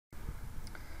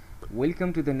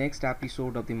Welcome to the next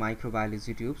episode of the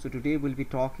Microbiology Tube. So today we'll be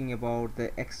talking about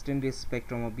the extended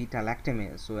spectrum of beta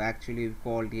lactamase. So actually we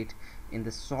called it in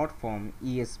the short form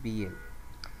ESBL.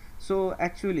 So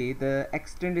actually the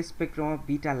extended spectrum of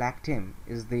beta lactam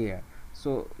is there.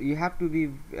 So you have to be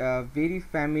very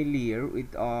familiar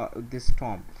with this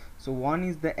term. So one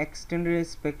is the extended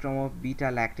spectrum of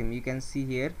beta lactam. You can see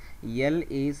here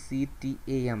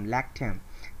LACTAM, lactam.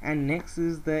 And next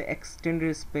is the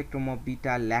extended spectrum of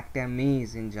beta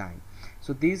lactamase enzyme.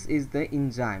 So this is the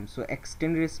enzyme. So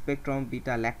extended spectrum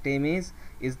beta lactamase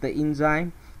is the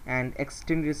enzyme, and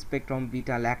extended spectrum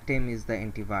beta lactam is the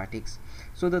antibiotics.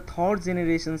 So the third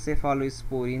generation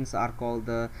cephalosporins are called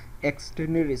the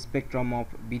extended spectrum of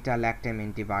beta lactam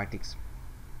antibiotics.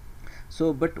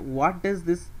 So but what does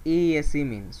this ASE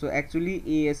mean? So actually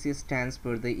ASE stands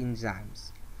for the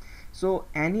enzymes. So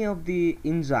any of the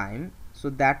enzyme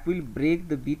that will break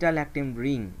the beta lactam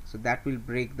ring, that will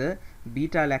break the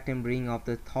beta lactam ring of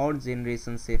the third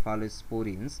generation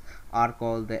cephalosporins are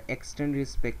called the extended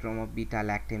spectrum of beta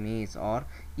lactamase or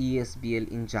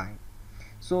ESBL enzyme.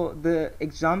 So the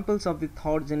examples of the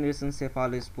third generation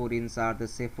cephalosporins are the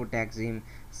cefotaxime,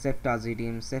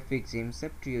 ceftazidime, cefixime,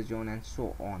 ceftriaxone, and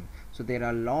so on. So there are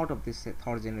a lot of this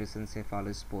third generation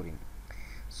cephalosporin.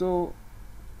 So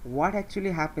what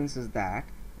actually happens is that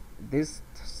this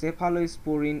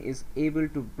cephalosporin is able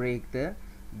to break the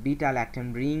beta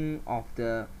lactam ring of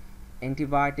the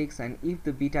antibiotics, and if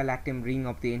the beta lactam ring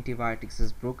of the antibiotics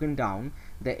is broken down,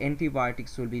 the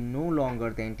antibiotics will be no longer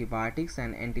the antibiotics,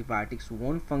 and antibiotics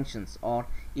won't functions, or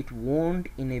it won't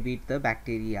inhibit the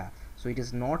bacteria. So it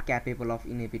is not capable of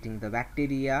inhibiting the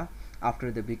bacteria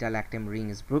after the beta lactam ring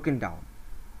is broken down.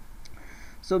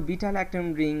 So beta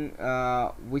lactam ring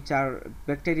which are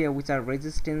bacteria which are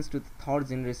resistant to the third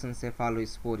generation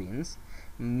cephalosporins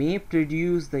may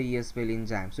produce the ESBL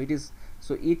enzyme. So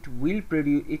it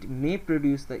may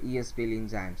produce the ESBL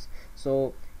enzymes.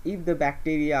 So if the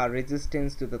bacteria are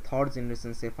resistant to the third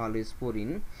generation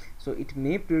cephalosporin, so it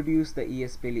may produce the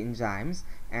ESBL enzymes,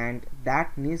 and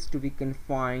that needs to be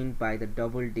confined by the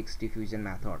double Dix diffusion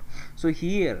method. So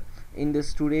here in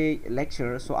this today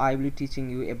lecture, so I will be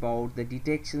teaching you about the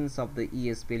detections of the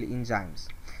ESBL enzymes.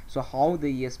 So how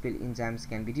the ESBL enzymes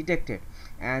can be detected,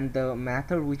 and the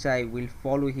method which I will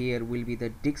follow here will be the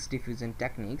Dix diffusion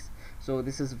techniques. So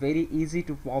this is very easy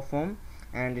to perform,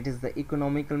 and it is the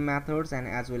economical methods, and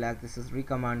as well as this is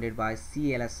recommended by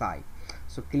CLSI,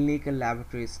 so Clinical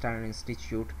Laboratory Standard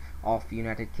Institute of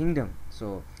United Kingdom.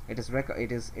 So it is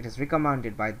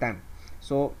recommended by them.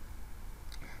 So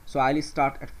I'll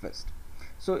start at first.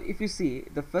 So if you see,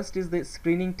 the first is the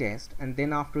screening test, and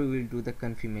then after we will do the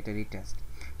confirmatory test.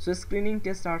 So screening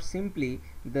tests are simply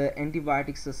the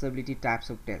antibiotic susceptibility types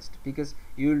of test, because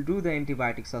you will do the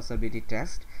antibiotic susceptibility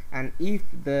test, and if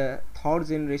the third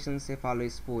generation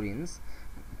cephalosporin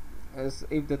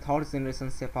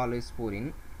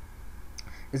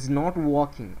is not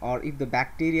working, or if the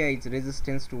bacteria is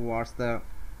resistant towards the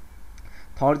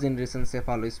third generation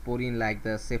cephalosporin like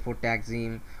the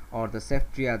cefotaxime or the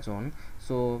ceftriaxone,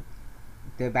 so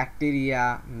the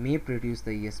bacteria may produce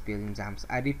the ESBL enzymes.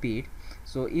 I repeat,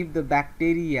 so if the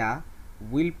bacteria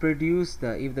will produce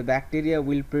the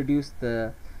ESBL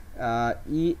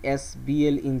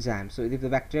enzymes, so if the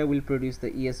bacteria will produce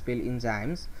the ESBL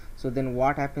enzymes, so then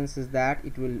what happens is that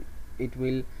it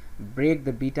will break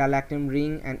the beta lactam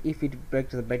ring, and if it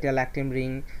breaks the beta lactam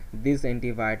ring, these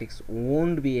antibiotics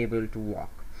won't be able to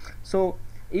work. So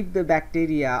if the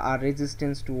bacteria are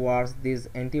resistant towards these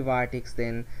antibiotics,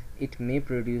 then it may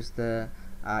produce the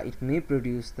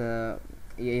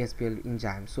ESBL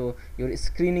enzyme. So your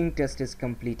screening test is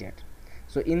completed.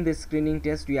 So in this screening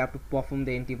test, you have to perform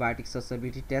the antibiotic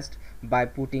susceptibility test by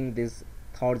putting this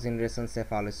third generation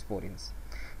cephalosporins.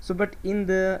 So but in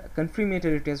the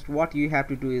confirmatory test, what you have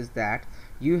to do is that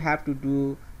you have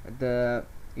to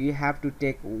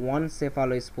take one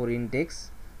cephalosporin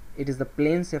Dix. It is the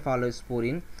plain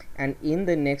cephalosporin, and in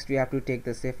the next you have to take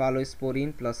the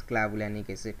cephalosporin plus clavulanic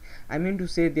acid. I mean to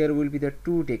say there will be the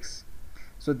two Dix.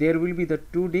 So there will be the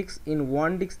two Dix. In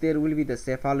one Dix there will be the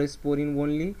cephalosporin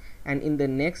only, and in the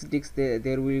next Dix there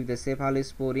will be the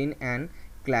cephalosporin and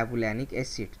clavulanic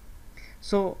acid.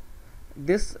 So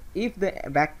this, if the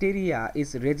bacteria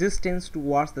is resistant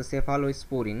towards the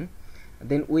cephalosporin,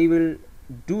 then we will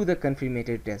do the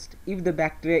confirmatory test. If the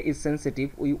bacteria is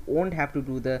sensitive, we won't have to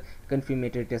do the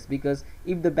confirmatory test, because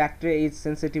if the bacteria is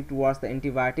sensitive towards the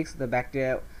antibiotics, the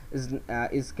bacteria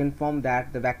is confirmed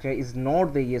that the bacteria is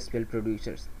not the ESBL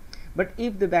producers. But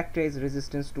if the bacteria is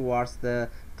resistant towards the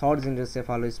third generation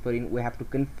cephalosporin, we have to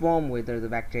confirm whether the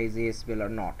bacteria is ESBL or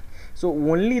not. So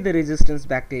only the resistance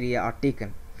bacteria are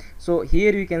taken. So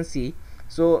here you can see,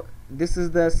 so this is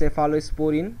the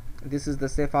cephalosporin, this is the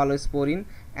cephalosporin,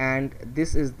 and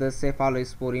this is the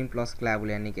cephalosporin plus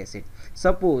clavulanic acid.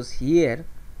 Suppose here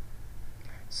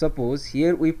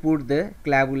we put the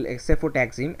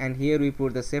cefotaxime, and here we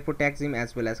put the cefotaxime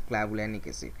as well as clavulanic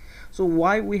acid. So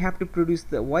why we have to put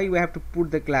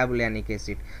the clavulanic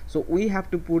acid? So we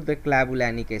have to put the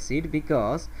clavulanic acid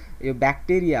because your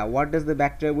bacteria, what does the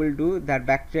bacteria will do? That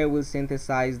bacteria will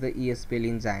synthesize the ESBL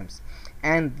enzymes,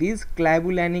 and this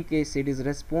clavulanic acid is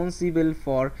responsible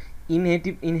for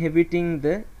inhibiting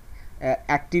the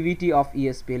activity of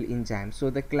ESBL enzyme. So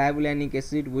the clavulanic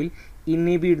acid will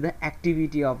inhibit the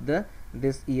activity of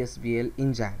this ESBL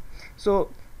enzyme.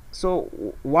 So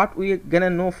what we are gonna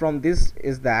know from this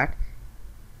is that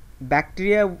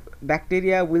bacteria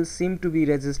will seem to be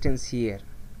resistance here,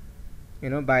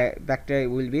 bacteria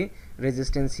will be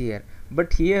resistance here,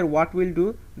 but here what will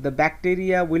do, the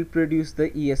bacteria will produce the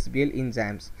ESBL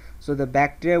enzymes. So the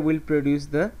bacteria will produce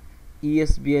the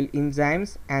ESBL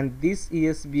enzymes, and these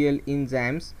ESBL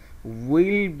enzymes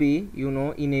will be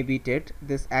inhibited,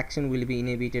 this action will be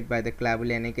inhibited by the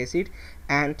clavulanic acid,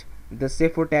 and the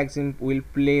cefotaxime will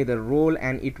play the role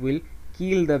and it will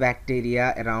kill the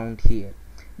bacteria around here.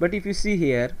 But if you see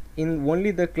here, in only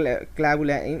the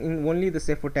only the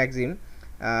cefotaxime,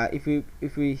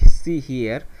 if we see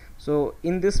here, so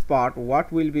in this part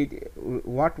what will be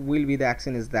the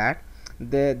action is that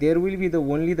there will be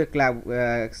only the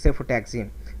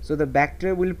cefotaxime. So the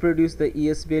bacteria will produce the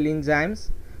ESBL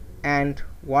enzymes, and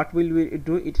what will we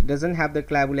do? It doesn't have the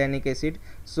clavulanic acid,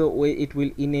 so it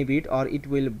will inhibit, or it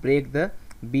will break the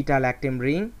beta lactam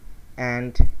ring,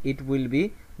 and it will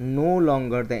be no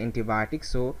longer the antibiotics,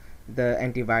 so the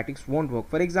antibiotics won't work.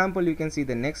 For example, you can see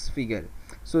the next figure.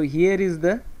 So here is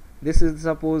this is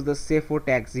suppose the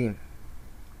cefotaxime.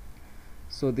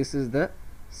 So this is the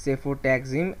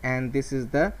cefotaxime, and this is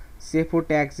the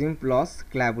cefotaxime plus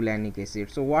clavulanic acid.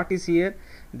 So what is here?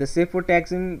 The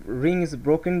cefotaxime ring is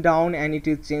broken down and it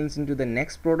is changed into the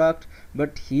next product,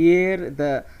 but here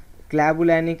the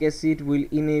clavulanic acid will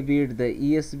inhibit the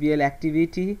ESBL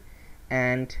activity,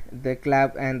 and the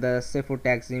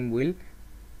cefotaxime will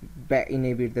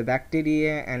inhibit the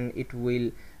bacteria, and it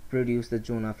will produce the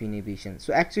zone of inhibition.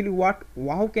 So actually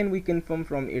how can we confirm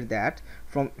from it that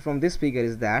from this figure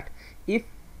is that if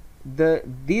the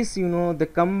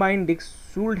combined disc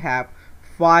should have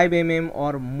 5 mm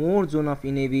or more zone of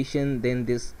inhibition than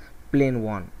this plain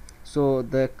one. So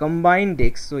the combined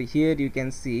discs, so here you can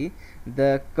see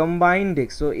the combined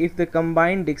discs. So if the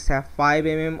combined discs have 5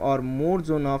 mm or more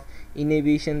zone of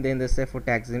inhibition than the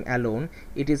cefotaxime alone,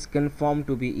 it is confirmed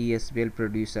to be ESBL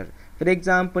producer. For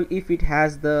example, if it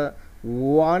has the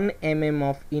 1 mm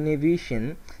of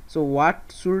inhibition, so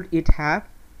what should it have?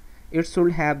 It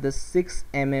should have the 6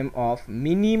 mm of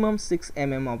minimum 6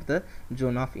 mm of the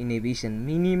zone of inhibition,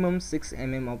 minimum 6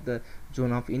 mm of the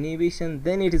zone of inhibition.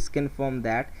 Then it is confirmed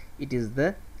that it is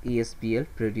the ESBL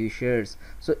producers.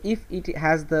 So if it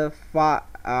has the 5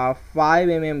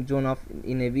 mm zone of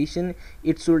inhibition,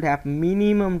 it should have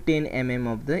minimum 10 mm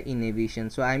of the inhibition.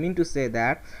 So I mean to say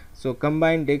that, so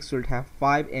combined discs should have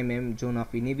 5 mm zone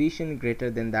of inhibition greater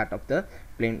than that of the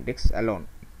plain discs alone.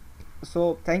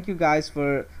 So thank you guys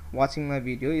for watching my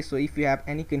video. So if you have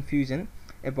any confusion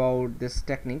about this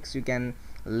techniques, you can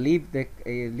leave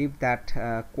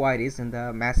that queries in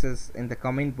the messages in the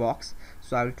comment box,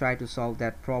 so I will try to solve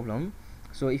that problem.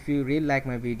 So if you really like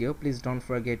my video, please don't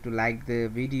forget to like the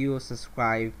video,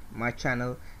 subscribe my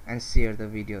channel, and share the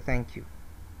video. Thank you.